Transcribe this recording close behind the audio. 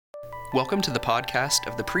Welcome to the podcast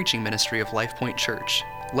of the preaching ministry of Life Point Church,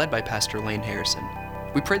 led by Pastor Lane Harrison.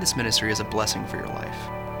 We pray this ministry is a blessing for your life.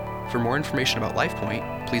 For more information about Life Point,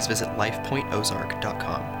 please visit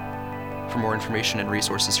lifepointozark.com. For more information and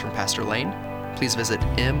resources from Pastor Lane, please visit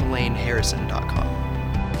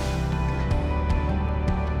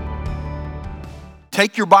mlaneharrison.com.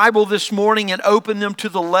 Take your Bible this morning and open them to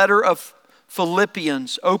the letter of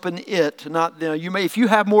Philippians. Open it, not them. You may, if you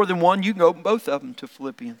have more than one, you can open both of them to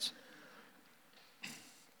Philippians.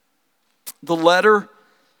 The letter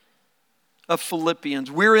of Philippians.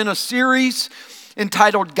 We're in a series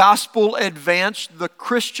entitled Gospel Advanced. The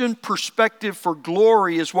Christian Perspective for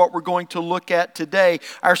Glory is what we're going to look at today.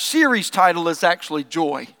 Our series title is actually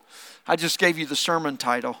Joy. I just gave you the sermon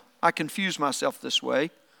title. I confuse myself this way.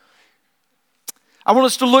 I want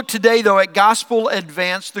us to look today, though, at Gospel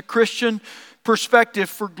Advanced, the Christian Perspective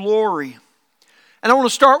for Glory. And I want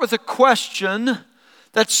to start with a question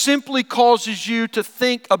that simply causes you to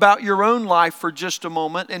think about your own life for just a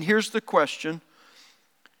moment. And here's the question.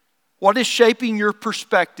 What is shaping your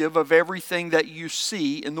perspective of everything that you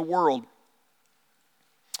see in the world?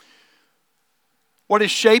 What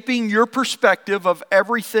is shaping your perspective of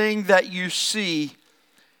everything that you see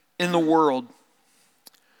in the world?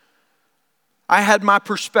 I had my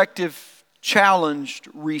perspective challenged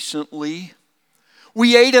recently.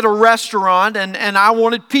 We ate at a restaurant and I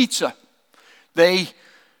wanted pizza.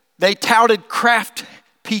 They touted Kraft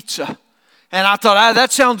pizza. And I thought,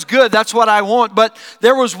 that sounds good. That's what I want. But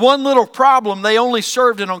there was one little problem. They only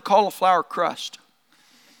served it on cauliflower crust.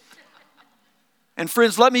 And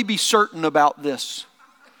friends, let me be certain about this.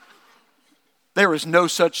 There is no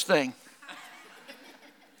such thing.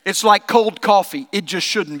 It's like cold coffee. It just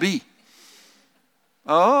shouldn't be.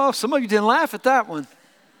 Oh, some of you didn't laugh at that one.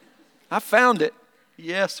 I found it.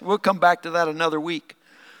 Yes, we'll come back to that another week.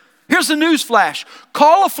 Here's the news flash.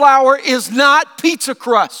 Cauliflower is not pizza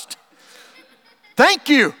crust. Thank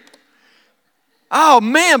you. Oh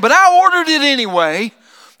man, but I ordered it anyway.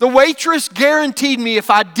 The waitress guaranteed me if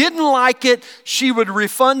I didn't like it, she would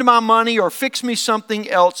refund my money or fix me something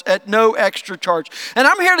else at no extra charge. And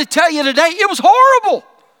I'm here to tell you today, it was horrible.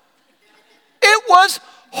 It was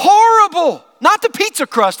horrible. Not the pizza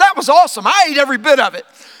crust. That was awesome. I ate every bit of it.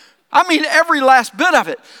 I mean, every last bit of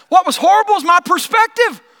it. What was horrible is my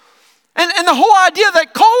perspective. And the whole idea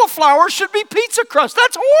that cauliflower should be pizza crust.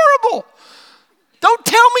 That's horrible. Don't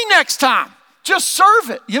tell me next time. Just serve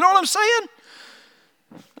it. You know what I'm saying?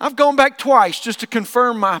 I've gone back twice just to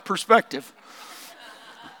confirm my perspective.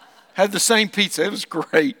 Had the same pizza. It was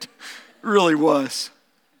great. It really was.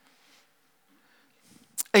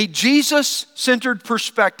 A Jesus-centered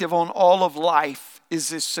perspective on all of life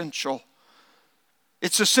is essential.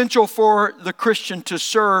 It's essential for the Christian to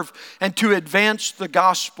serve and to advance the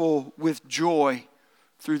gospel with joy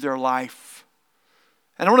through their life.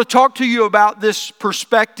 And I want to talk to you about this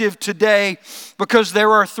perspective today because there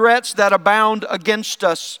are threats that abound against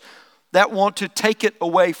us that want to take it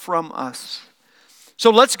away from us. So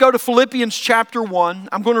let's go to Philippians chapter 1.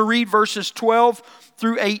 I'm going to read verses 12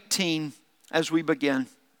 through 18 as we begin.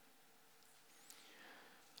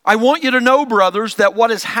 I want you to know, brothers, that what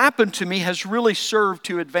has happened to me has really served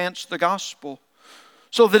to advance the gospel,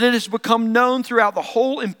 so that it has become known throughout the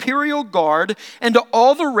whole imperial guard and to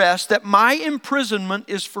all the rest that my imprisonment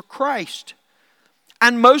is for Christ.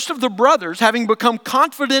 And most of the brothers, having become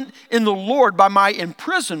confident in the Lord by my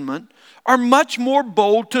imprisonment, are much more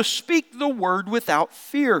bold to speak the word without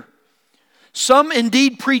fear. Some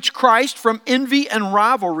indeed preach Christ from envy and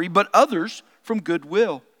rivalry, but others from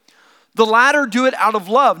goodwill. The latter do it out of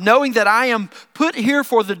love, knowing that I am put here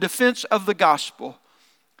for the defense of the gospel.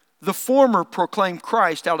 The former proclaim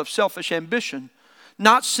Christ out of selfish ambition,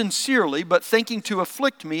 not sincerely, but thinking to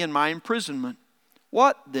afflict me in my imprisonment.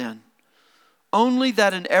 What then? Only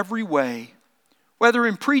that in every way, whether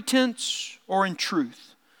in pretense or in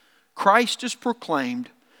truth, Christ is proclaimed,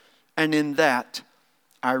 and in that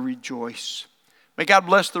I rejoice. May God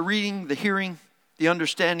bless the reading, the hearing, the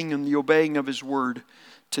understanding, and the obeying of His word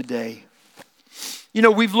today. You know,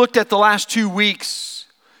 we've looked at the last 2 weeks,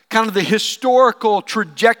 kind of the historical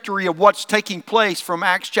trajectory of what's taking place from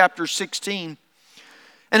Acts chapter 16.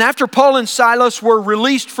 And after Paul and Silas were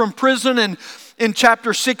released from prison and in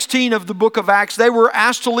chapter 16 of the book of Acts, they were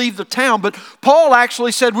asked to leave the town. But Paul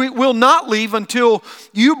actually said, we will not leave until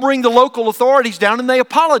you bring the local authorities down. And they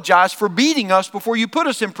apologized for beating us before you put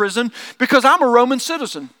us in prison because I'm a Roman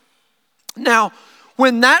citizen. Now,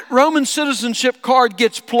 when that Roman citizenship card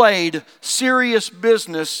gets played, serious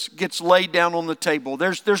business gets laid down on the table.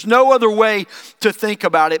 There's no other way to think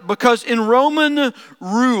about it, because in Roman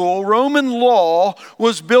rule, Roman law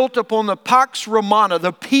was built upon the Pax Romana,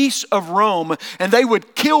 the peace of Rome, and they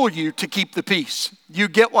would kill you to keep the peace. You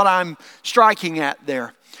get what I'm striking at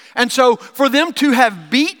there. And so for them to have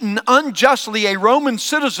beaten unjustly a Roman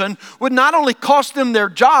citizen would not only cost them their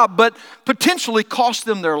job, but potentially cost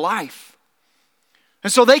them their life.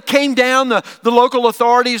 And so they came down, the local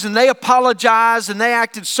authorities, and they apologized, and they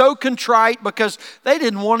acted so contrite because they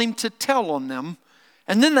didn't want him to tell on them.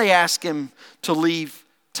 And then they asked him to leave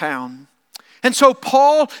town. And so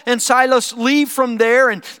Paul and Silas leave from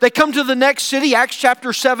there, and they come to the next city, Acts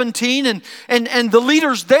chapter 17, and the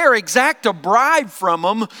leaders there exact a bribe from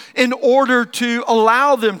them in order to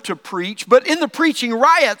allow them to preach. But in the preaching,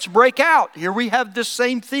 riots break out. Here we have this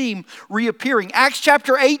same theme reappearing. Acts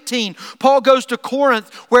chapter 18, Paul goes to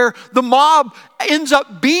Corinth, where the mob ends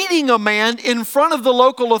up beating a man in front of the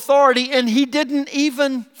local authority, and he didn't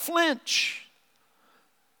even flinch.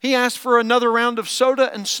 He asked for another round of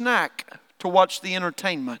soda and snack to watch the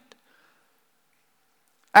entertainment.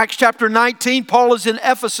 Acts chapter 19, Paul is in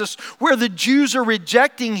Ephesus where the Jews are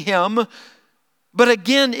rejecting him, but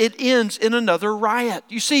again it ends in another riot.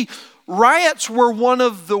 You see, riots were one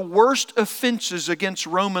of the worst offenses against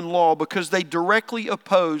Roman law because they directly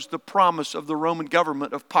opposed the promise of the Roman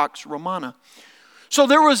government of Pax Romana. So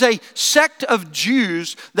there was a sect of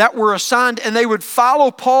Jews that were assigned, and they would follow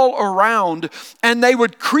Paul around, and they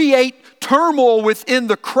would create turmoil within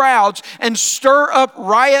the crowds and stir up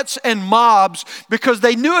riots and mobs, because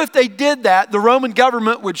they knew if they did that, the Roman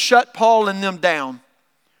government would shut Paul and them down.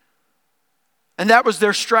 And that was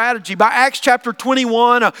their strategy. By Acts chapter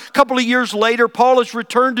 21, a couple of years later, Paul has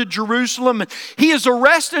returned to Jerusalem. He is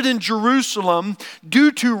arrested in Jerusalem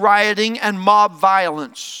due to rioting and mob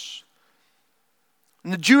violence.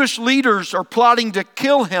 And the Jewish leaders are plotting to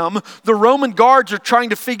kill him. The Roman guards are trying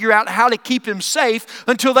to figure out how to keep him safe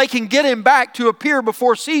until they can get him back to appear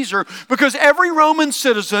before Caesar, because every Roman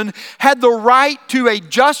citizen had the right to a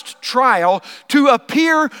just trial to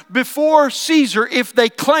appear before Caesar if they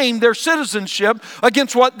claimed their citizenship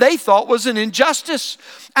against what they thought was an injustice.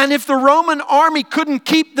 And if the Roman army couldn't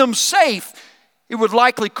keep them safe, it would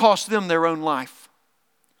likely cost them their own life.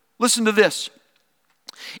 Listen to this.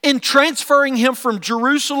 In transferring him from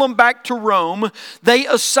Jerusalem back to Rome, they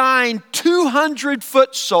assigned 200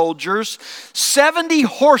 foot soldiers, 70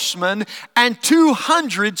 horsemen, and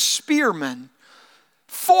 200 spearmen.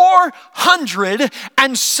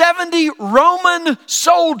 470 Roman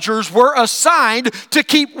soldiers were assigned to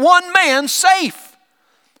keep one man safe.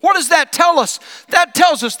 What does that tell us? That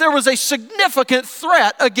tells us there was a significant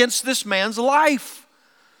threat against this man's life.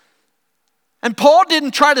 And Paul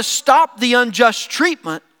didn't try to stop the unjust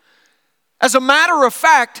treatment. As a matter of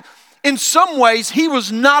fact, in some ways, he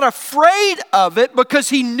was not afraid of it because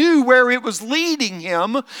he knew where it was leading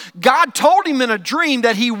him. God told him in a dream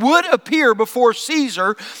that he would appear before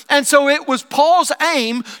Caesar. And so it was Paul's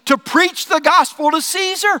aim to preach the gospel to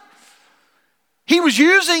Caesar. He was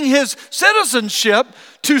using his citizenship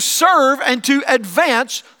to serve and to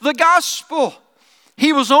advance the gospel.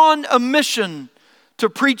 He was on a mission to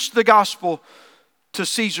preach the gospel to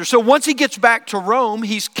Caesar. So once he gets back to Rome,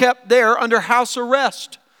 he's kept there under house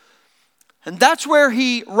arrest. And that's where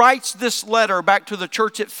he writes this letter back to the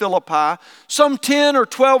church at Philippi, some 10 or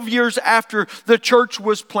 12 years after the church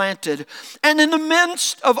was planted. And in the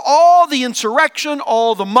midst of all the insurrection,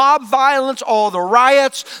 all the mob violence, all the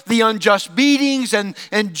riots, the unjust beatings and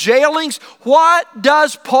jailings, what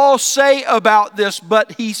does Paul say about this?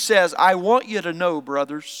 But he says, I want you to know,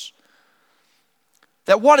 brothers,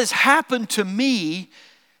 that what has happened to me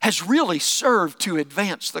has really served to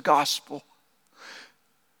advance the gospel.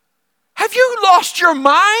 Have you lost your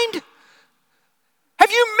mind?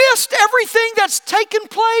 Have you missed everything that's taken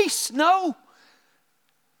place? No.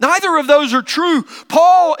 Neither of those are true.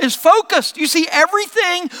 Paul is focused. You see,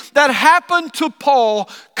 everything that happened to Paul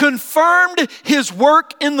confirmed his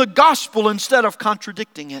work in the gospel instead of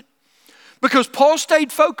contradicting it. Because Paul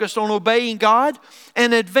stayed focused on obeying God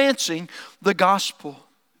and advancing the gospel.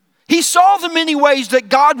 He saw the many ways that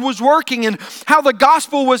God was working and how the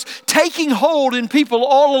gospel was taking hold in people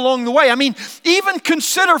all along the way. I mean, even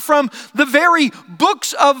consider from the very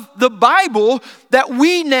books of the Bible that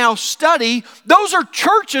we now study, those are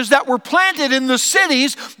churches that were planted in the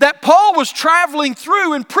cities that Paul was traveling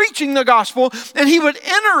through and preaching the gospel. And he would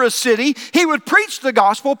enter a city, he would preach the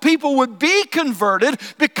gospel, people would be converted,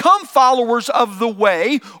 become followers of the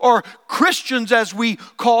way, or Christians as we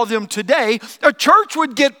call them today. A church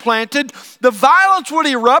would get planted, planted, the violence would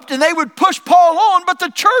erupt and they would push Paul on, but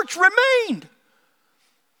the church remained.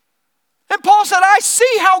 And Paul said, I see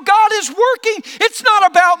how God is working. It's not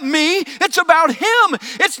about me, it's about Him.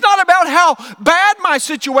 It's not about how bad my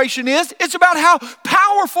situation is, it's about how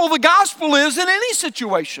powerful the gospel is in any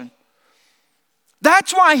situation.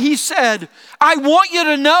 That's why he said, I want you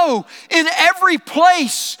to know in every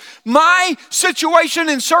place my situation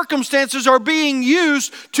and circumstances are being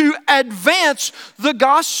used to advance the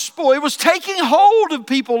gospel. It was taking hold of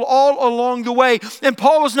people all along the way. And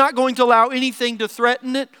Paul was not going to allow anything to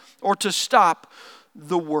threaten it or to stop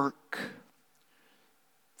the work.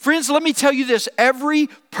 Friends, let me tell you this. Every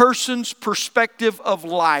person's perspective of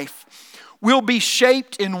life will be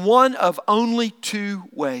shaped in one of only two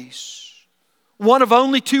ways. One of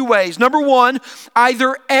only two ways. Number one,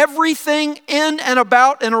 either everything in and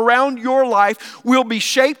about and around your life will be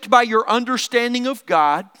shaped by your understanding of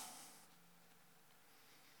God.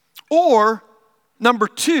 Or, number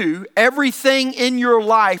two, everything in your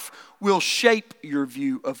life will shape your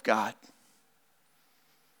view of God.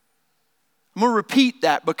 I'm going to repeat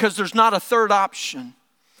that because there's not a third option.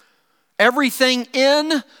 Everything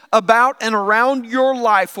in, about, and around your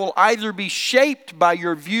life will either be shaped by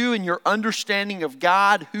your view and your understanding of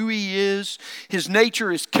God, who He is, His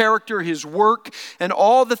nature, His character, His work, and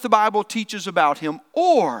all that the Bible teaches about Him,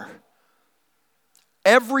 or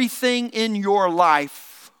everything in your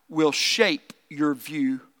life will shape your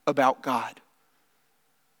view about God.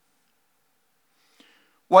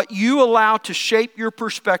 What you allow to shape your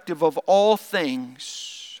perspective of all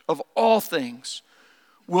things,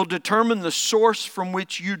 will determine the source from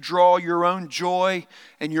which you draw your own joy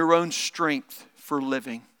and your own strength for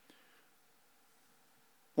living.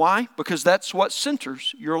 Why? Because that's what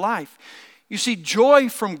centers your life. You see, joy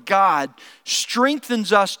from God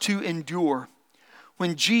strengthens us to endure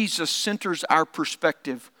when Jesus centers our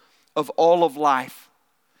perspective of all of life,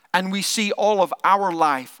 and we see all of our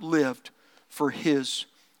life lived for His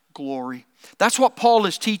glory. That's what Paul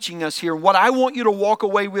is teaching us here. What I want you to walk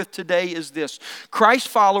away with today is this. Christ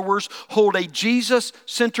followers hold a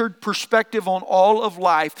Jesus-centered perspective on all of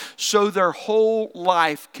life so their whole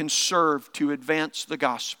life can serve to advance the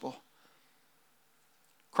gospel.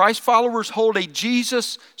 Christ followers hold a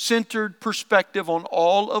Jesus-centered perspective on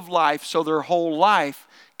all of life so their whole life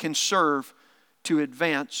can serve to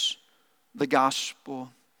advance the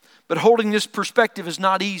gospel. But holding this perspective is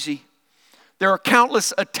not easy. There are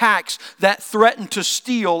countless attacks that threaten to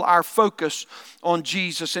steal our focus on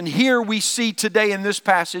Jesus. And here we see today in this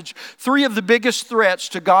passage three of the biggest threats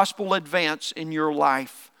to gospel advance in your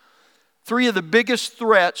life. Three of the biggest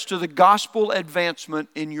threats to the gospel advancement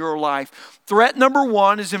in your life. Threat number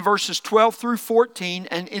one is in verses 12 through 14,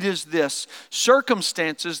 and it is this: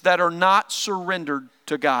 circumstances that are not surrendered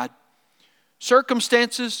to God.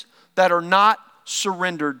 Circumstances that are not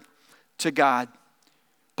surrendered to God.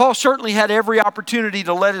 Paul certainly had every opportunity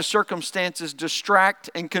to let his circumstances distract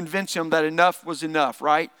and convince him that enough was enough,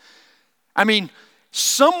 right? I mean,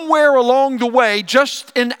 somewhere along the way,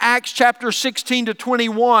 just in Acts chapter 16 to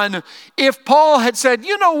 21, if Paul had said,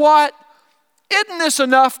 you know what? Isn't this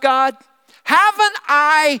enough, God? Haven't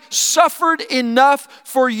I suffered enough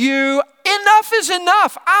for you? Enough is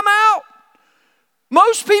enough. I'm out.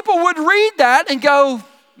 Most people would read that and go,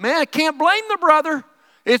 man, I can't blame the brother.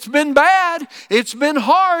 It's been bad. It's been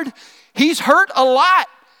hard. He's hurt a lot.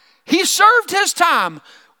 He served his time.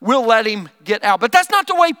 We'll let him get out. But that's not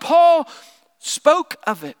the way Paul spoke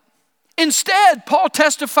of it. Instead, Paul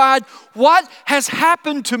testified, what has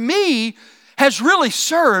happened to me has really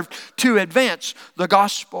served to advance the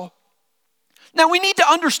gospel. Now we need to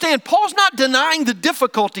understand, Paul's not denying the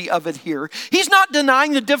difficulty of it here. He's not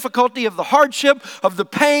denying the difficulty of the hardship, of the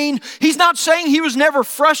pain. He's not saying he was never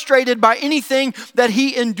frustrated by anything that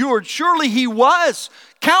he endured. Surely he was,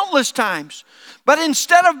 countless times. But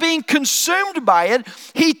instead of being consumed by it,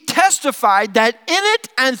 he testified that in it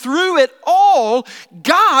and through it all,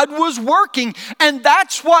 God was working. And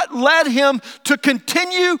that's what led him to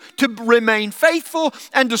continue to remain faithful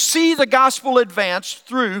and to see the gospel advance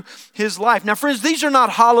through his life. Now, friends, these are not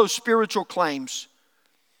hollow spiritual claims.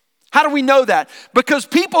 How do we know that? Because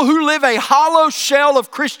people who live a hollow shell of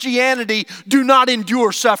Christianity do not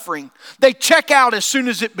endure suffering. They check out as soon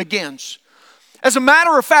as it begins. As a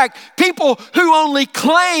matter of fact, people who only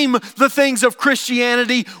claim the things of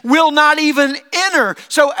Christianity will not even enter.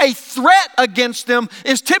 So a threat against them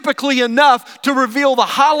is typically enough to reveal the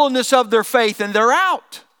hollowness of their faith, and they're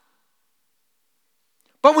out.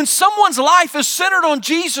 But when someone's life is centered on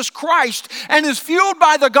Jesus Christ and is fueled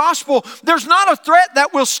by the gospel, there's not a threat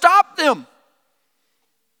that will stop them.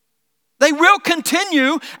 They will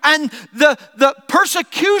continue, and the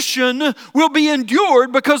persecution will be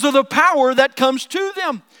endured because of the power that comes to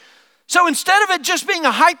them. So instead of it just being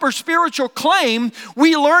a hyper-spiritual claim,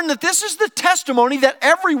 we learn that this is the testimony that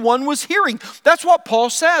everyone was hearing. That's what Paul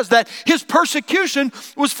says, that his persecution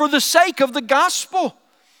was for the sake of the gospel.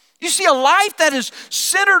 You see, a life that is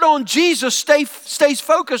centered on Jesus stays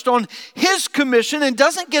focused on His commission and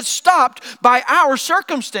doesn't get stopped by our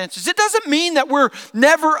circumstances. It doesn't mean that we're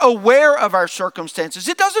never aware of our circumstances.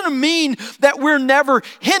 It doesn't mean that we're never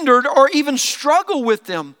hindered or even struggle with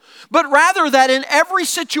them. But rather that in every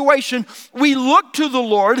situation we look to the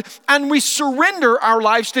Lord and we surrender our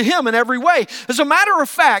lives to Him in every way. As a matter of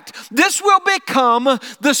fact, this will become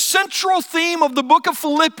the central theme of the book of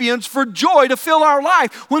Philippians for joy to fill our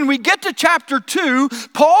life. When we get to chapter 2,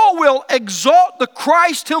 Paul will exalt the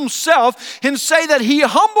Christ Himself and say that He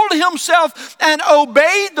humbled Himself and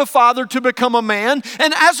obeyed the Father to become a man.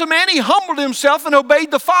 And as a man, He humbled Himself and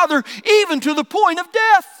obeyed the Father even to the point of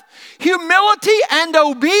death. Humility and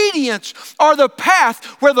obedience are the path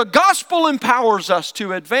where the gospel empowers us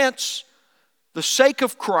to advance the sake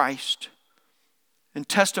of Christ and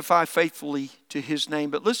testify faithfully to His name.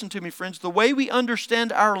 But listen to me, friends, the way we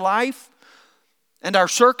understand our life and our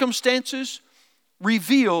circumstances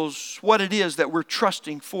reveals what it is that we're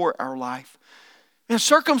trusting for our life. And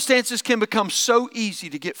circumstances can become so easy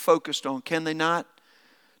to get focused on, can they not?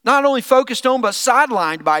 Not only focused on, but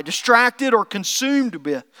sidelined by, distracted or consumed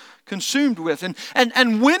with.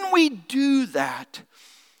 And when we do that,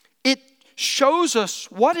 it shows us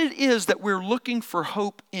what it is that we're looking for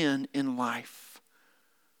hope in life.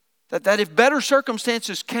 That if better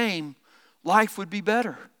circumstances came, life would be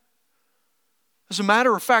better. As a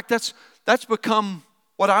matter of fact, that's become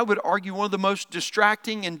what I would argue one of the most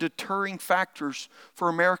distracting and deterring factors for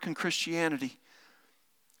American Christianity.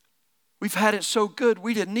 We've had it so good,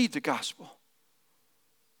 we didn't need the gospel.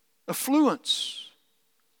 Affluence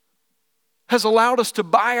has allowed us to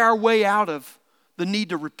buy our way out of the need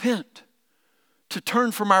to repent, to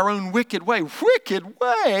turn from our own wicked way. Wicked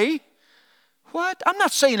way? What? I'm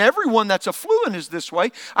not saying everyone that's affluent is this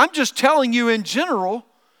way. I'm just telling you in general,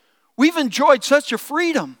 we've enjoyed such a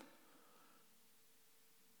freedom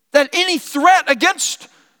that any threat against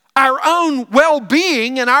our own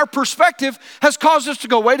well-being and our perspective has caused us to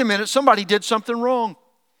go, wait a minute, somebody did something wrong.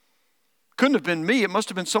 Couldn't have been me. It must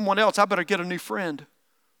have been someone else. I better get a new friend.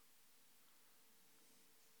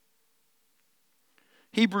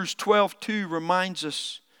 Hebrews 12:2 reminds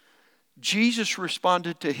us Jesus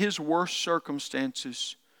responded to His worst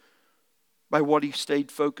circumstances by what He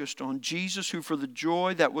stayed focused on. Jesus, who for the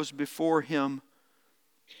joy that was before Him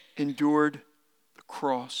endured the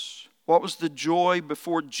cross. What was the joy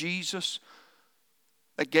before Jesus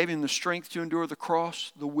that gave Him the strength to endure the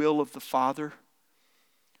cross? The will of the Father.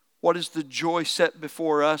 What is the joy set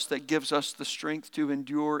before us that gives us the strength to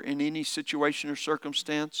endure in any situation or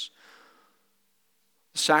circumstance?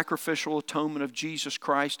 The sacrificial atonement of Jesus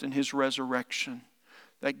Christ and His resurrection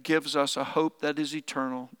that gives us a hope that is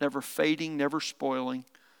eternal, never fading, never spoiling.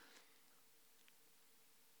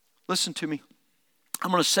 Listen to me.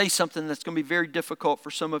 I'm going to say something that's going to be very difficult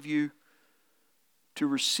for some of you to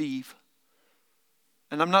receive.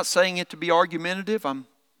 And I'm not saying it to be argumentative. I'm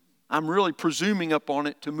really presuming upon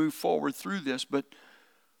it to move forward through this.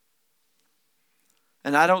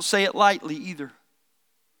 And I don't say it lightly either.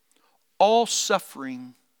 All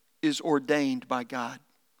suffering is ordained by God.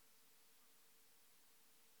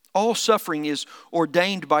 All suffering is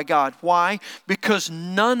ordained by God. Why? Because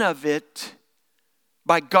none of it,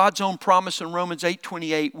 by God's own promise in Romans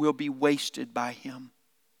 8:28, will be wasted by Him.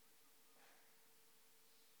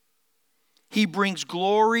 He brings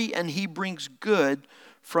glory and He brings good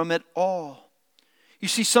from it all. You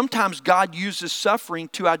see, sometimes God uses suffering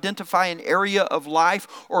to identify an area of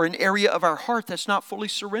life or an area of our heart that's not fully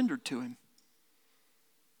surrendered to Him.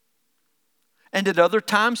 And at other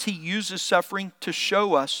times, He uses suffering to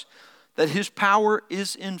show us that His power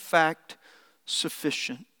is in fact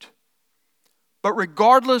sufficient. But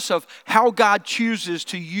regardless of how God chooses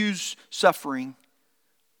to use suffering,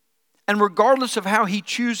 and regardless of how He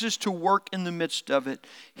chooses to work in the midst of it,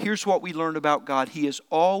 here's what we learn about God. He is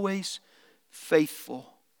always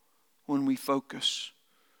faithful when we focus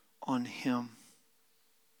on Him.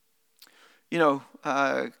 You know,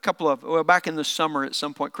 back in the summer at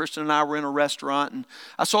some point, Kristen and I were in a restaurant and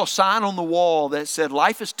I saw a sign on the wall that said,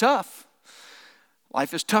 "Life is tough.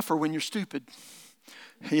 Life is tougher when you're stupid."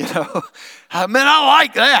 You know, I mean, I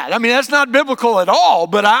like that. I mean, that's not biblical at all,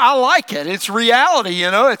 but I like it. It's reality,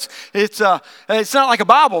 you know. It's not like a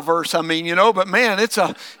Bible verse, I mean, you know, but man,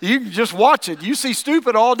 you can just watch it. You see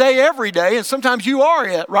stupid all day, every day, and sometimes you are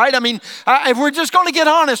it, right? I mean, if we're just going to get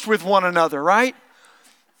honest with one another, right?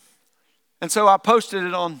 And so I posted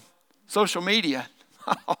it on social media.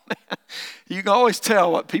 Oh, man. You can always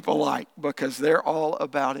tell what people like because they're all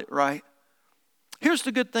about it, right? Here's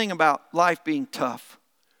the good thing about life being tough.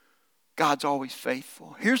 God's always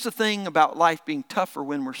faithful. Here's the thing about life being tougher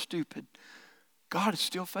when we're stupid. God is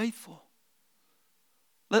still faithful.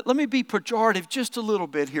 Let me be pejorative just a little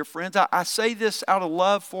bit here, friends. I say this out of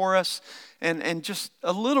love for us and just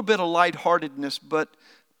a little bit of lightheartedness, but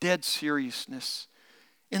dead seriousness.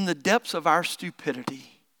 In the depths of our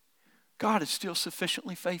stupidity, God is still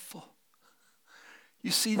sufficiently faithful.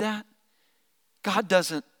 You see that? God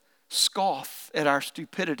doesn't scoff at our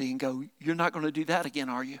stupidity and go, "You're not going to do that again,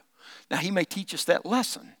 are you?" Now, He may teach us that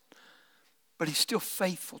lesson, but He's still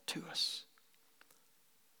faithful to us.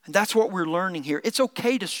 And that's what we're learning here. It's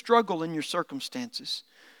okay to struggle in your circumstances.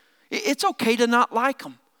 It's okay to not like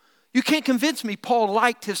them. You can't convince me Paul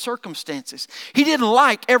liked his circumstances. He didn't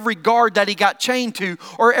like every guard that he got chained to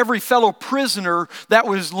or every fellow prisoner that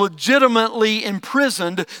was legitimately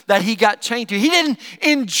imprisoned that he got chained to. He didn't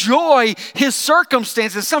enjoy his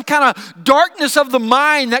circumstances, some kind of darkness of the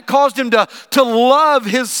mind that caused him to love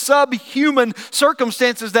his subhuman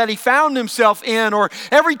circumstances that he found himself in. Or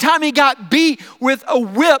every time he got beat with a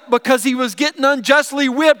whip because he was getting unjustly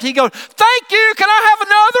whipped, he goes, "Thank you, can I have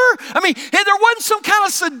another?" I mean, there wasn't some kind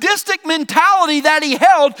of sadistic mentality that he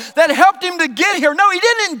held that helped him to get here. No, he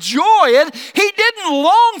didn't enjoy it. He didn't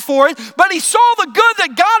long for it, but he saw the good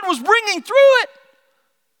that God was bringing through it.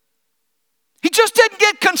 He just didn't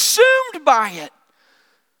get consumed by it.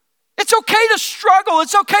 It's okay to struggle.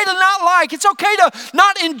 It's okay to not like. It's okay to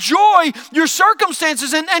not enjoy your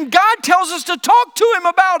circumstances. And God tells us to talk to Him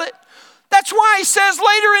about it. That's why He says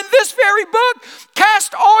later in this very book,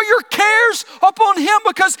 cast all your cares upon Him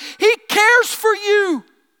because He cares for you.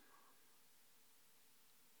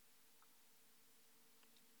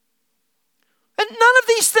 And none of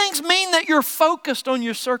these things mean that you're focused on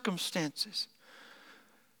your circumstances.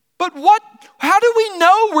 But how do we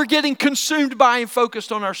know we're getting consumed by and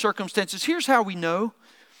focused on our circumstances? Here's how we know.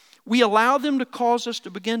 We allow them to cause us to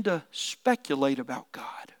begin to speculate about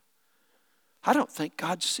God. I don't think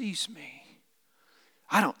God sees me.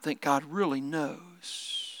 I don't think God really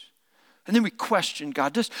knows. And then we question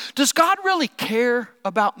God. Does God really care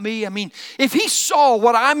about me? I mean, if He saw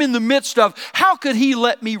what I'm in the midst of, how could He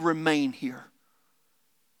let me remain here?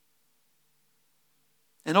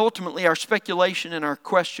 And ultimately, our speculation and our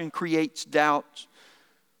question creates doubt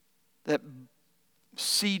that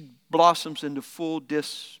seed blossoms into full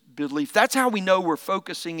disbelief. That's how we know we're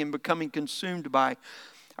focusing and becoming consumed by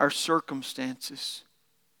our circumstances.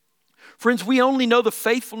 Friends, we only know the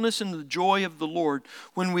faithfulness and the joy of the Lord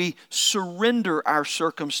when we surrender our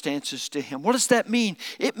circumstances to Him. What does that mean?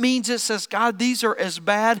 It means it says, God, these are as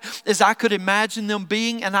bad as I could imagine them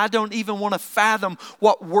being, and I don't even want to fathom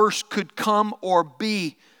what worse could come or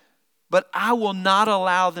be. But I will not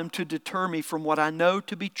allow them to deter me from what I know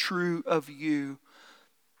to be true of You.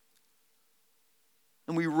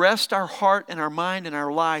 And we rest our heart and our mind and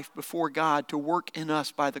our life before God to work in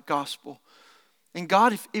us by the gospel. And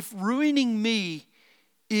God, if ruining me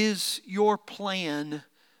is Your plan,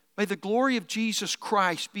 may the glory of Jesus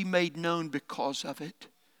Christ be made known because of it.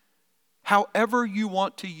 However You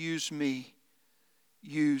want to use me,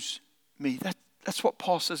 use me. That's what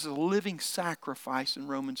Paul says is a living sacrifice in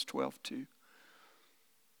Romans 12:2.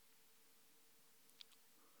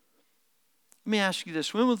 Let me ask you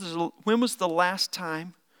this. When was the last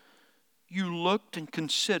time you looked and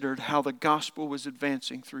considered how the gospel was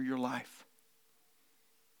advancing through your life?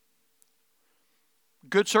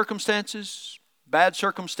 Good circumstances, bad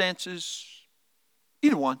circumstances,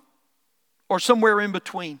 either one, or somewhere in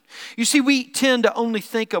between. You see, we tend to only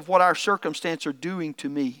think of what our circumstances are doing to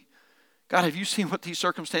me. God, have You seen what these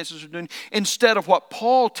circumstances are doing? Instead of what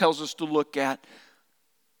Paul tells us to look at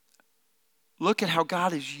how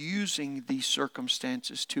God is using these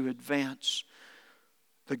circumstances to advance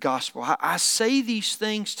the gospel. I say these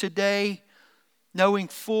things today knowing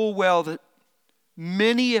full well that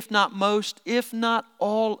many, if not most, if not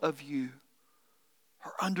all of you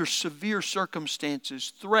are under severe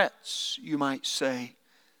circumstances, threats, you might say,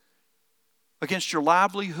 against your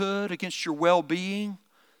livelihood, against your well-being,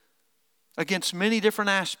 against many different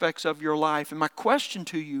aspects of your life. And my question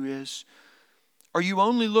to you is, are you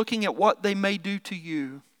only looking at what they may do to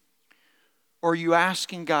you? Or are you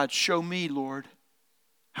asking God, show me, Lord,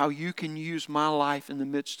 how you can use my life in the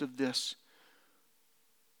midst of this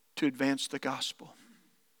to advance the gospel.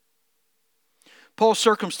 Paul's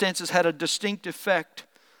circumstances had a distinct effect.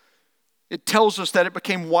 It tells us that it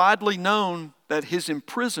became widely known that his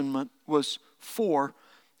imprisonment was for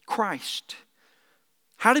Christ.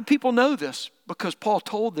 How did people know this? Because Paul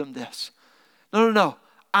told them this. No.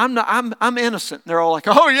 I'm innocent. And they're all like,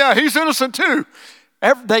 oh yeah, he's innocent too.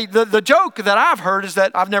 The joke that I've heard is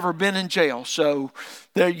that I've never been in jail. So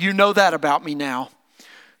you know that about me now.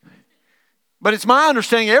 But it's my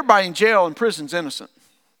understanding everybody in jail and prison's innocent.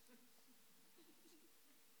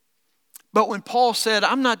 But when Paul said,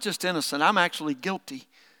 I'm not just innocent, I'm actually guilty.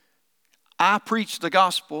 I preached the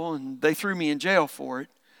gospel and they threw me in jail for it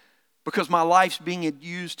because my life's being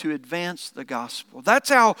used to advance the gospel. That's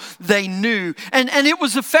how they knew. And it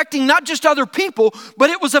was affecting not just other people, but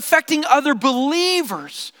it was affecting other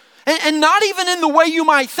believers. And not even in the way you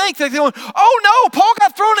might think. They're going, oh no, Paul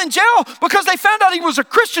got thrown in jail because they found out he was a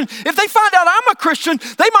Christian. If they find out I'm a Christian,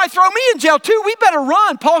 they might throw me in jail too. We better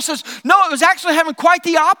run. Paul says, no, it was actually having quite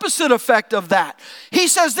the opposite effect of that. He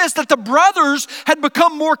says this, that the brothers had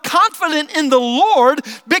become more confident in the Lord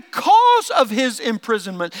because of his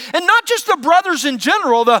imprisonment. And not just the brothers in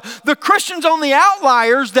general, the Christians on the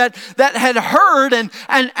outliers that had heard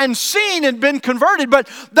and seen and been converted, but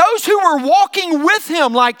those who were walking with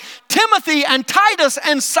him, like Timothy and Titus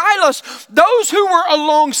and Silas, those who were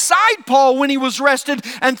alongside Paul when he was arrested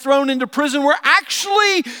and thrown into prison, were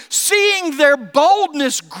actually seeing their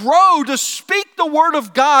boldness grow to speak the word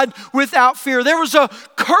of God without fear. There was a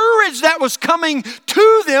courage that was coming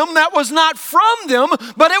to them that was not from them,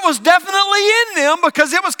 but it was definitely in them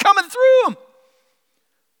because it was coming through them.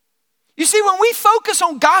 You see, when we focus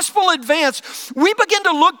on gospel advance, we begin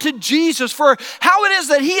to look to Jesus for how it is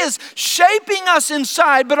that he is shaping us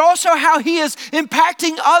inside, but also how he is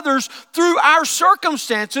impacting others through our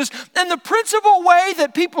circumstances. And the principal way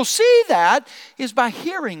that people see that is by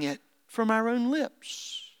hearing it from our own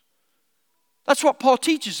lips. That's what Paul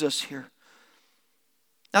teaches us here.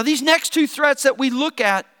 Now, these next two threats that we look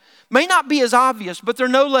at may not be as obvious, but they're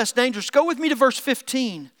no less dangerous. Go with me to verse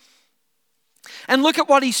 15. And look at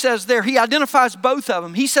what he says there. He identifies both of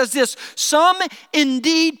them. He says this, some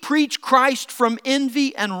indeed preach Christ from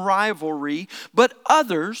envy and rivalry, but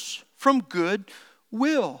others from good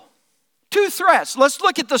will. Two threats. Let's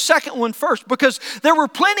look at the second one first, because there were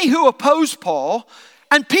plenty who opposed Paul,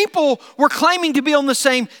 and people were claiming to be on the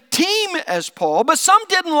same team as Paul, but some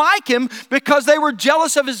didn't like him because they were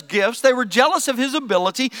jealous of his gifts, they were jealous of his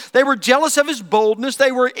ability, they were jealous of his boldness,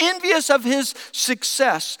 they were envious of his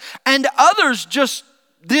success. And others just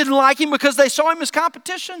didn't like him because they saw him as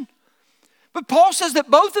competition. But Paul says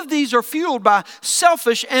that both of these are fueled by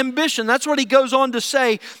selfish ambition. That's what he goes on to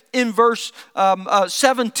say in verse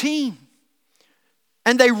 17.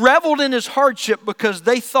 And they reveled in his hardship because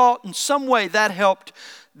they thought in some way that helped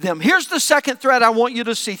them. Here's the second threat I want you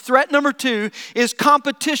to see. Threat number 2 is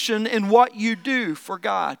competition in what you do for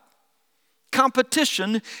God.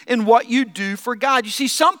 Competition in what you do for God. You see,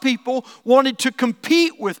 some people wanted to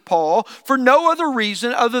compete with Paul for no other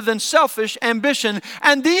reason other than selfish ambition.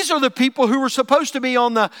 And these are the people who were supposed to be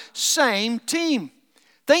on the same team.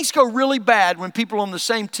 Things go really bad when people on the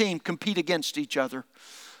same team compete against each other.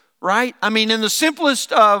 Right? I mean, in the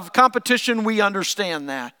simplest of competition, we understand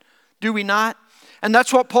that. Do we not? And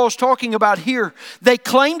that's what Paul's talking about here. They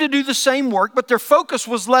claim to do the same work, but their focus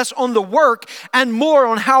was less on the work and more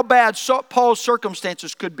on how bad Paul's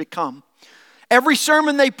circumstances could become. Every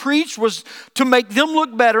sermon they preached was to make them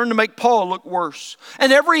look better and to make Paul look worse.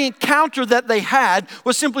 And every encounter that they had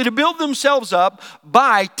was simply to build themselves up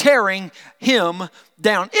by tearing him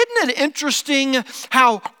down. Isn't it interesting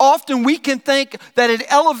how often we can think that it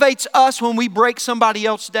elevates us when we break somebody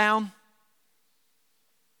else down?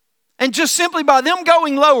 And just simply by them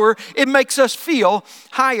going lower, it makes us feel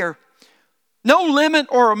higher. No limit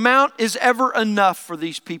or amount is ever enough for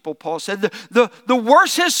these people, Paul said. The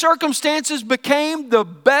worse his circumstances became, the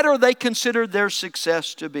better they considered their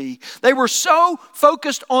success to be. They were so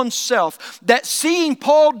focused on self that seeing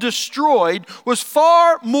Paul destroyed was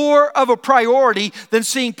far more of a priority than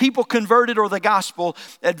seeing people converted or the gospel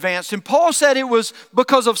advanced. And Paul said it was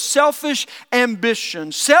because of selfish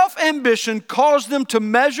ambition. Self-ambition caused them to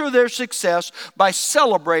measure their success by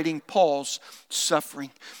celebrating Paul's suffering.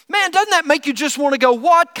 Man, doesn't that make you just want to go,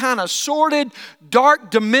 what kind of sordid, dark,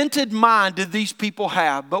 demented mind did these people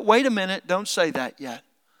have? But wait a minute, don't say that yet.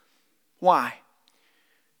 Why?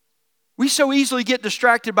 We so easily get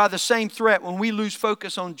distracted by the same threat when we lose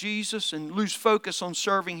focus on Jesus and lose focus on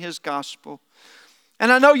serving his gospel.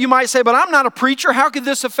 And I know you might say, but I'm not a preacher. How could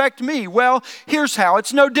this affect me? Well, here's how.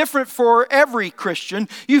 It's no different for every Christian.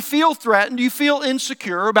 You feel threatened. You feel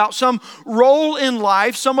insecure about some role in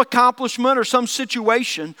life, some accomplishment, or some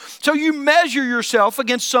situation. So you measure yourself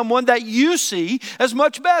against someone that you see as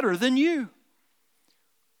much better than you.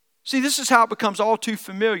 See, this is how it becomes all too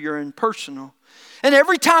familiar and personal. And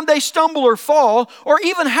every time they stumble or fall or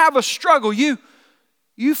even have a struggle, you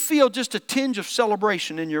feel just a tinge of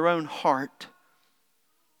celebration in your own heart.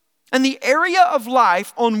 And the area of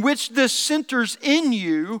life on which this centers in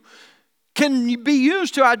you can be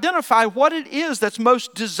used to identify what it is that's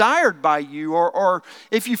most desired by you, or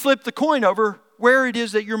if you flip the coin over, where it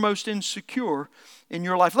is that you're most insecure in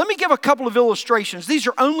your life. Let me give a couple of illustrations. These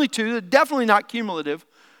are only two. They're definitely not cumulative,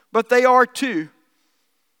 but they are two.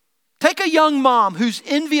 Take a young mom who's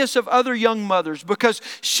envious of other young mothers because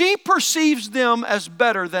she perceives them as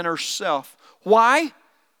better than herself. Why?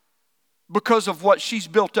 Because of what she's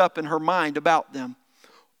built up in her mind about them.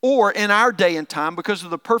 Or in our day and time, because of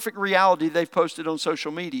the perfect reality they've posted on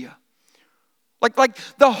social media. Like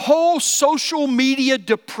the whole social media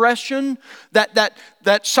depression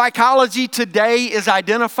that psychology today is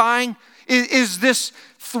identifying is this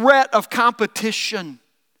threat of competition.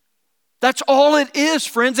 That's all it is,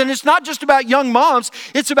 friends. And it's not just about young moms.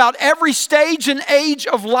 It's about every stage and age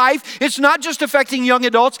of life. It's not just affecting young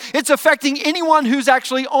adults. It's affecting anyone who's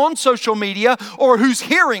actually on social media or who's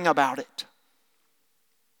hearing about it.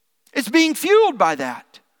 It's being fueled by that.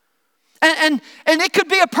 And it could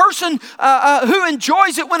be a person who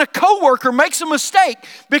enjoys it when a coworker makes a mistake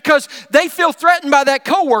because they feel threatened by that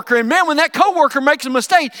coworker. And man, when that coworker makes a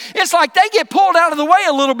mistake, it's like they get pulled out of the way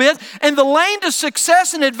a little bit and the lane to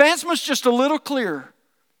success and advancement is just a little clearer.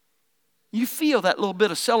 You feel that little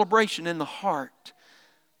bit of celebration in the heart.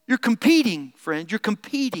 You're competing, friend. You're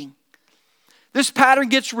competing. This pattern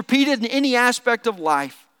gets repeated in any aspect of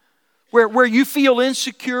life. Where you feel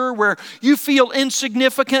insecure, where you feel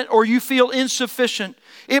insignificant or you feel insufficient.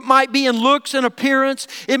 It might be in looks and appearance.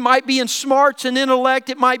 It might be in smarts and intellect.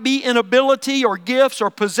 It might be in ability or gifts or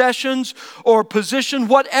possessions or position,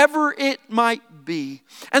 whatever it might be.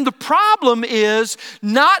 And the problem is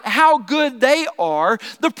not how good they are.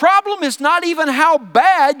 The problem is not even how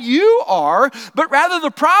bad you are, but rather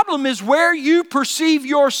the problem is where you perceive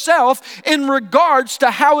yourself in regards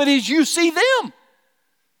to how it is you see them.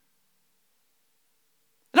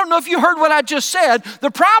 I don't know if you heard what I just said. The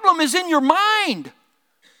problem is in your mind.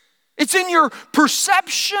 It's in your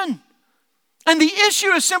perception. And the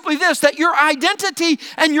issue is simply this, that your identity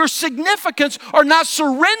and your significance are not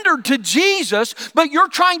surrendered to Jesus, but you're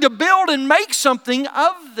trying to build and make something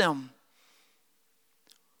of them.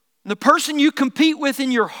 The person you compete with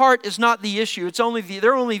in your heart is not the issue.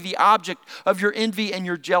 They're only the object of your envy and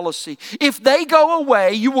your jealousy. If they go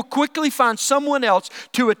away, you will quickly find someone else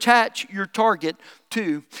to attach your target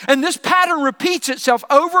to. And this pattern repeats itself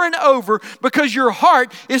over and over because your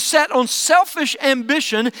heart is set on selfish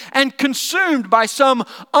ambition and consumed by some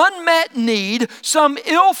unmet need, some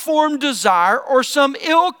ill-formed desire, or some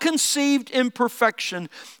ill-conceived imperfection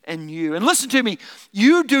in you. And listen to me,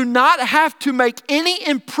 you do not have to make any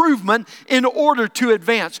improvement in order to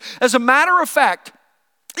advance. As a matter of fact,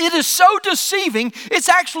 it is so deceiving, it's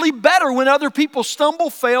actually better when other people stumble,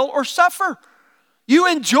 fail, or suffer. You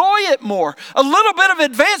enjoy it more. A little bit of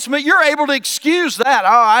advancement, you're able to excuse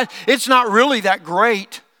that. It's not really that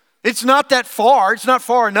great. It's not that far. It's not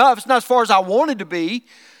far enough. It's not as far as I wanted to be.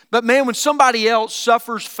 But man, when somebody else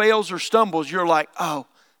suffers, fails, or stumbles, you're like, oh,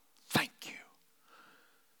 thank you.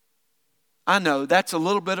 I know that's a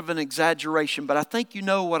little bit of an exaggeration, but I think you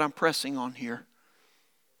know what I'm pressing on here.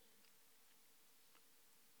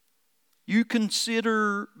 You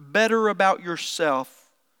consider better about yourself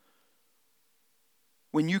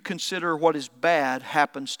when you consider what is bad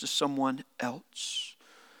happens to someone else.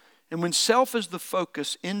 And when self is the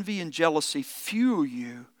focus, envy and jealousy fuel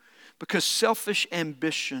you because selfish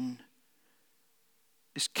ambition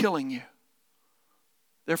is killing you.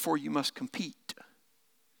 Therefore, you must compete.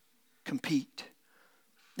 Compete.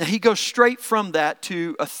 Now, he goes straight from that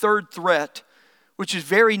to a third threat, which is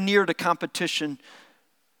very near to competition,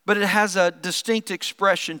 but it has a distinct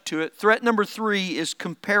expression to it. Threat number 3 is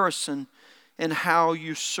comparison in how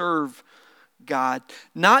you serve God.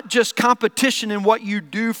 Not just competition in what you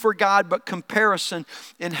do for God, but comparison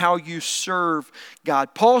in how you serve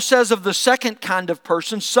God. Paul says of the second kind of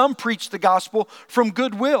person, some preach the gospel from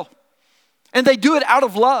goodwill. And they do it out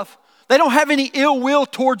of love. They don't have any ill will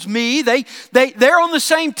towards me. They're on the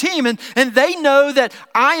same team, and they know that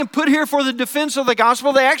I am put here for the defense of the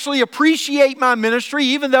gospel. They actually appreciate my ministry,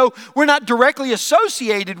 even though we're not directly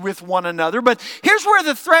associated with one another. But here's where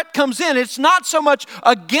the threat comes in. It's not so much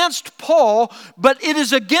against Paul, but it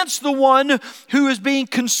is against the one who is being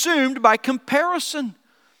consumed by comparison.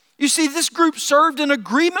 You see, this group served in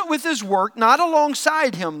agreement with his work, not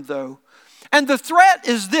alongside him, though. And the threat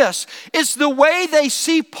is this: it's the way they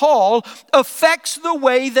see Paul affects the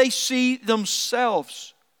way they see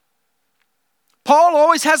themselves. Paul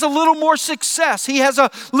always has a little more success. He has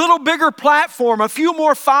a little bigger platform, a few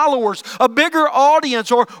more followers, a bigger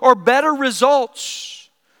audience, or better results.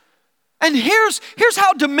 And here's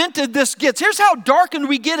how demented this gets. Here's how darkened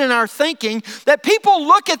we get in our thinking, that people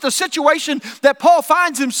look at the situation that Paul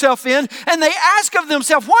finds himself in and they ask of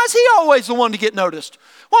themselves, why is he always the one to get noticed?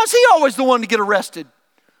 Why is he always the one to get arrested?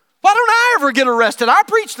 Why don't I ever get arrested? I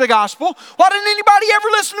preach the gospel. Why didn't anybody ever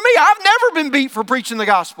listen to me? I've never been beat for preaching the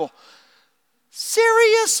gospel.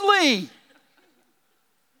 Seriously.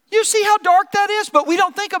 You see how dark that is? But we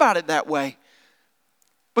don't think about it that way,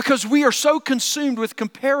 because we are so consumed with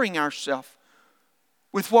comparing ourselves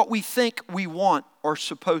with what we think we want or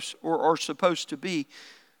are supposed to be.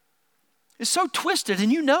 It's so twisted, and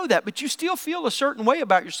you know that, but you still feel a certain way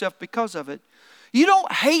about yourself because of it. You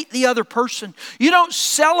don't hate the other person. You don't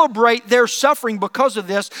celebrate their suffering because of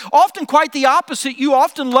this. Often quite the opposite. You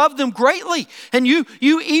often love them greatly, and you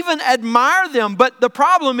even admire them. But the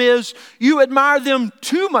problem is you admire them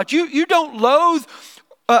too much. You don't loathe,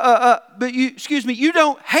 you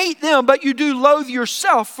don't hate them, but you do loathe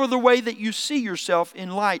yourself for the way that you see yourself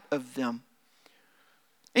in light of them.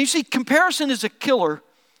 And you see, comparison is a killer,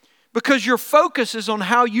 because your focus is on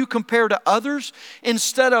how you compare to others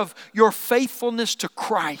instead of your faithfulness to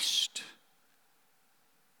Christ.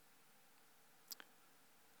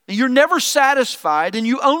 And you're never satisfied, and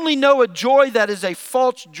you only know a joy that is a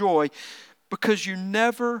false joy because you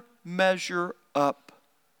never measure up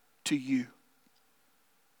to you.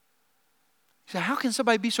 So how can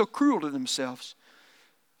somebody be so cruel to themselves?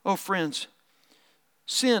 Oh, friends,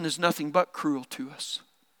 sin is nothing but cruel to us.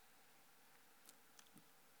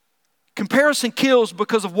 Comparison kills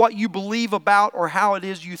because of what you believe about or how it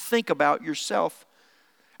is you think about yourself.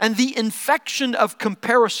 And the infection of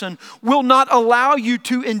comparison will not allow you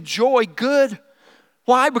to enjoy good.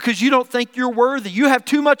 Why? Because you don't think you're worthy. You have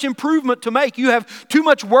too much improvement to make. You have too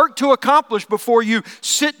much work to accomplish before you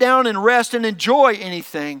sit down and rest and enjoy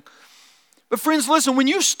anything. But friends, listen, when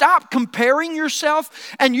you stop comparing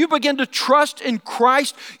yourself and you begin to trust in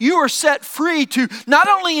Christ, you are set free to not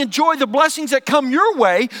only enjoy the blessings that come your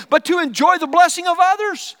way, but to enjoy the blessing of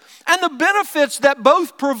others and the benefits that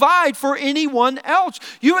both provide for anyone else.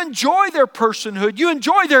 You enjoy their personhood. You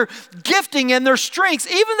enjoy their gifting and their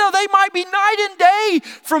strengths, even though they might be night and day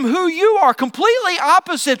from who you are, completely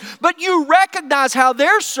opposite. But you recognize how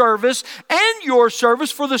their service and your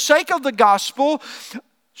service for the sake of the gospel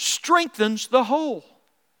strengthens the whole.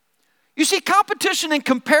 You see, competition and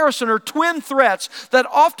comparison are twin threats that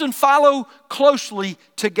often follow closely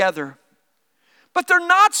together. But they're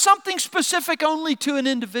not something specific only to an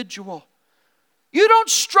individual. You don't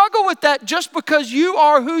struggle with that just because you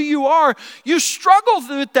are who you are. You struggle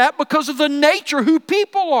with that because of the nature who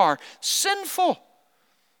people are, sinful.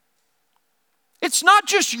 It's not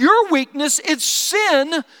just your weakness, it's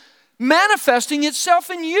sin manifesting itself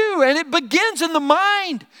in you, and it begins in the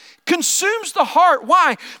mind, consumes the heart.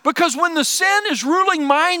 Why? Because when the sin is ruling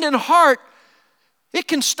mind and heart, it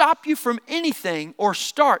can stop you from anything or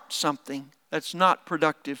start something that's not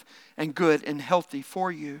productive and good and healthy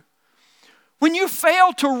for you. When you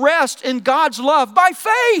fail to rest in God's love by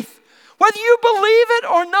faith, whether you believe it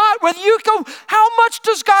or not, whether you go, how much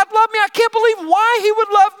does God love me? I can't believe why He would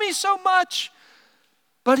love me so much.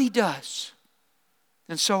 But He does.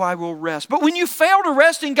 And so I will rest. But when you fail to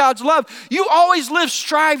rest in God's love, you always live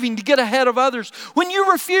striving to get ahead of others. When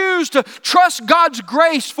you refuse to trust God's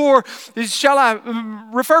grace for, shall I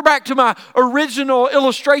refer back to my original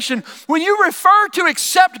illustration? When you refer to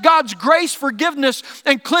accept God's grace, forgiveness,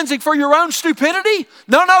 and cleansing for your own stupidity,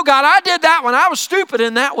 no, God, I did that one. I was stupid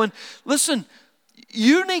in that one. Listen,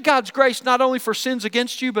 you need God's grace not only for sins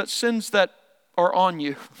against you, but sins that are on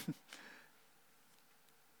you.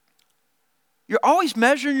 You're always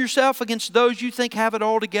measuring yourself against those you think have it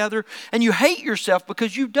all together, and you hate yourself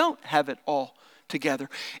because you don't have it all together.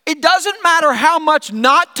 It doesn't matter how much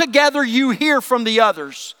not together you hear from the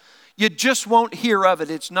others. You just won't hear of it.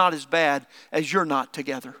 It's not as bad as you're not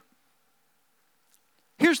together.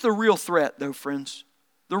 Here's the real threat, though, friends.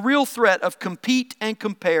 The real threat of compete and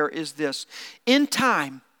compare is this. In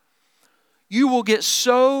time, you will get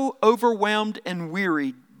so overwhelmed and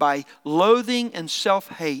wearied by loathing and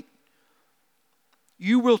self-hate,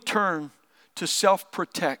 you will turn to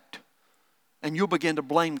self-protect and you'll begin to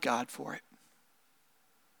blame God for it.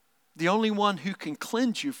 The only one who can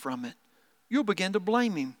cleanse you from it, you'll begin to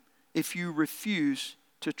blame Him if you refuse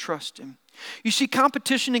to trust Him. You see,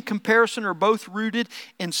 competition and comparison are both rooted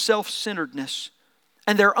in self-centeredness,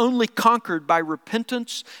 and they're only conquered by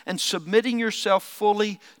repentance and submitting yourself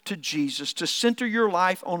fully to Jesus, to center your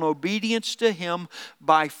life on obedience to Him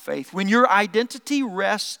by faith. When your identity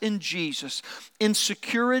rests in Jesus,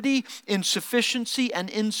 insecurity, insufficiency, and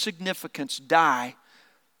insignificance die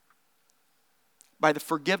by the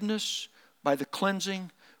forgiveness, by the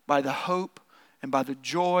cleansing, by the hope, and by the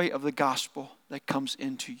joy of the gospel that comes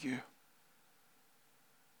into you.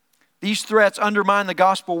 These threats undermine the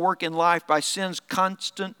gospel work in life by sin's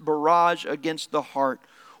constant barrage against the heart,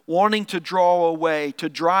 wanting to draw away, to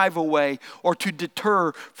drive away, or to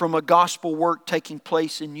deter from a gospel work taking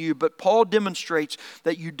place in you. But Paul demonstrates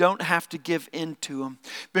that you don't have to give in to them,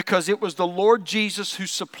 because it was the Lord Jesus who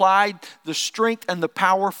supplied the strength and the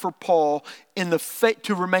power for Paul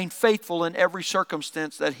to remain faithful in every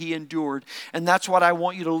circumstance that he endured. And that's what I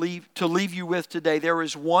want you to leave you with today. There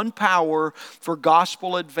is one power for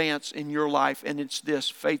gospel advance in your life, and it's this: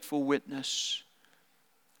 faithful witness.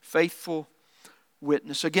 Faithful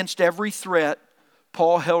witness. Against every threat,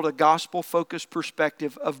 Paul held a gospel-focused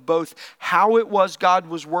perspective of both how it was God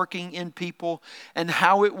was working in people and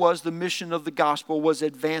how it was the mission of the gospel was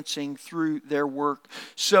advancing through their work.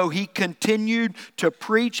 So he continued to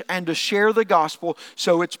preach and to share the gospel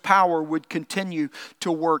so its power would continue to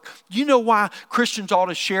work. You know why Christians ought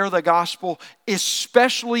to share the gospel,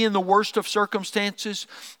 especially in the worst of circumstances?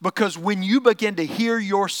 Because when you begin to hear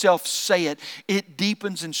yourself say it, it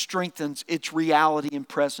deepens and strengthens its reality and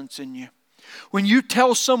presence in you. When you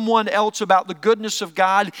tell someone else about the goodness of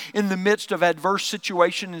God in the midst of adverse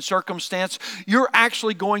situation and circumstance, you're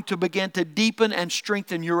actually going to begin to deepen and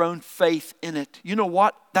strengthen your own faith in it. You know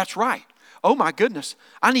what? That's right. Oh my goodness,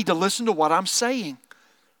 I need to listen to what I'm saying.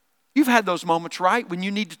 You've had those moments, right? When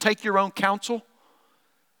you need to take your own counsel.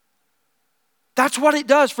 That's what it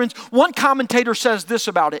does, friends. One commentator says this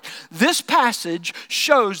about it: this passage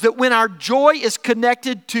shows that when our joy is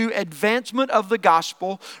connected to advancement of the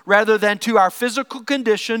gospel rather than to our physical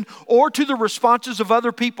condition or to the responses of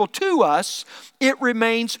other people to us, it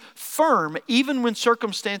remains firm even when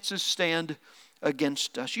circumstances stand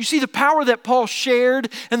against us. You see, the power that Paul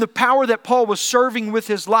shared and the power that Paul was serving with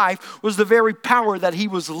his life was the very power that he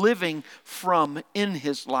was living from in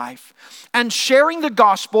his life. And sharing the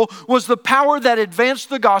gospel was the power that advanced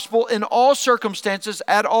the gospel in all circumstances,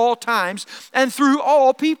 at all times, and through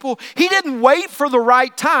all people. He didn't wait for the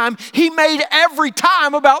right time. He made every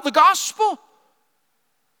time about the gospel.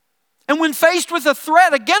 And when faced with a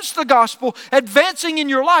threat against the gospel advancing in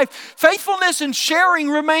your life, faithfulness and sharing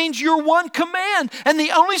remains your one command and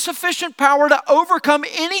the only sufficient power to overcome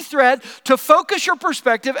any threat, to focus your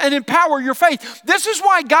perspective and empower your faith. This is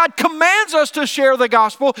why God commands us to share the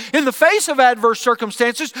gospel in the face of adverse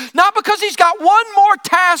circumstances, not because He's got one more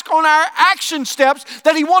task on our action steps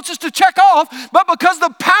that He wants us to check off, but because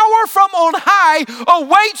the power from on high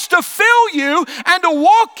awaits to fill you and to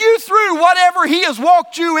walk you through whatever He has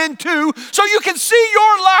walked you into, so you can see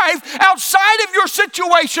your life outside of your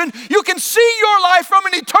situation. You can see your life from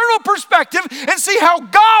an eternal perspective and see how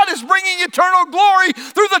God is bringing eternal glory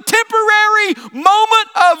through the temporary moment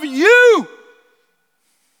of you.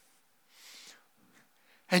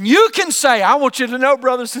 And you can say, I want you to know,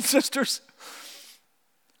 brothers and sisters,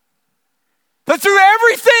 that through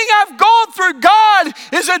everything I've gone through, God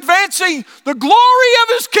is advancing the glory of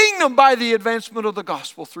His kingdom by the advancement of the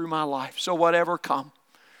gospel through my life. So whatever come,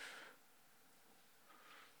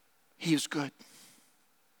 He is good.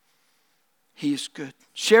 He is good.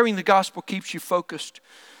 Sharing the gospel keeps you focused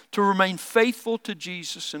to remain faithful to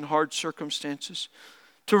Jesus in hard circumstances,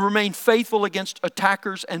 to remain faithful against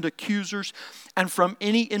attackers and accusers, and from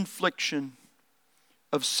any infliction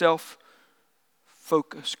of self-focus.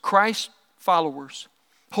 Christ followers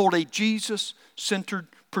hold a Jesus-centered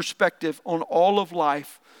perspective on all of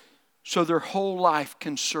life so their whole life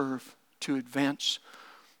can serve to advance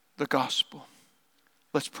the gospel.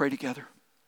 Let's pray together.